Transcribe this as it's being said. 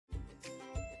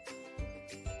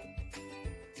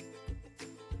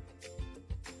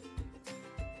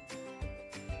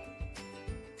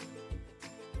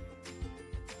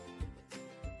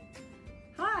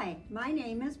Hi, my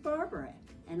name is Barbara,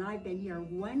 and I've been here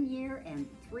 1 year and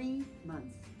 3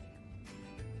 months.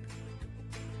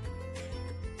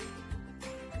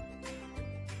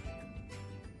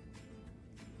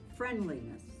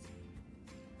 Friendliness.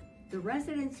 The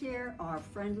residents here are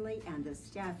friendly and the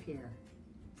staff here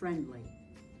friendly.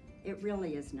 It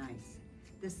really is nice.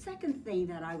 The second thing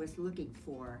that I was looking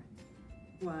for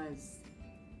was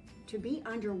to be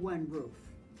under one roof.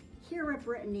 Here at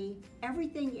Brittany,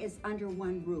 everything is under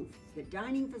one roof. The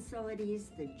dining facilities,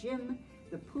 the gym,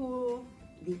 the pool,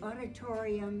 the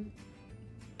auditorium,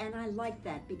 and I like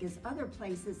that because other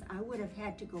places I would have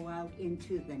had to go out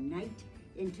into the night,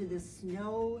 into the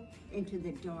snow, into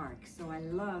the dark. So I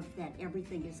love that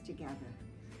everything is together.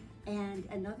 And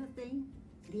another thing,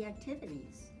 the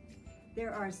activities.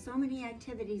 There are so many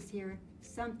activities here,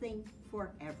 something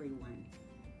for everyone.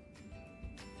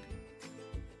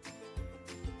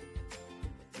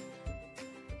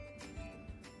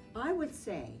 I would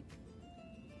say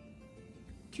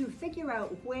to figure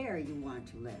out where you want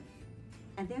to live,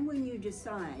 and then when you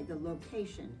decide the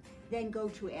location, then go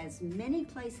to as many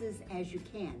places as you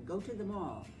can. Go to them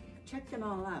all, check them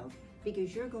all out,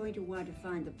 because you're going to want to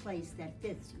find the place that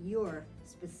fits your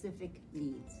specific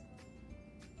needs.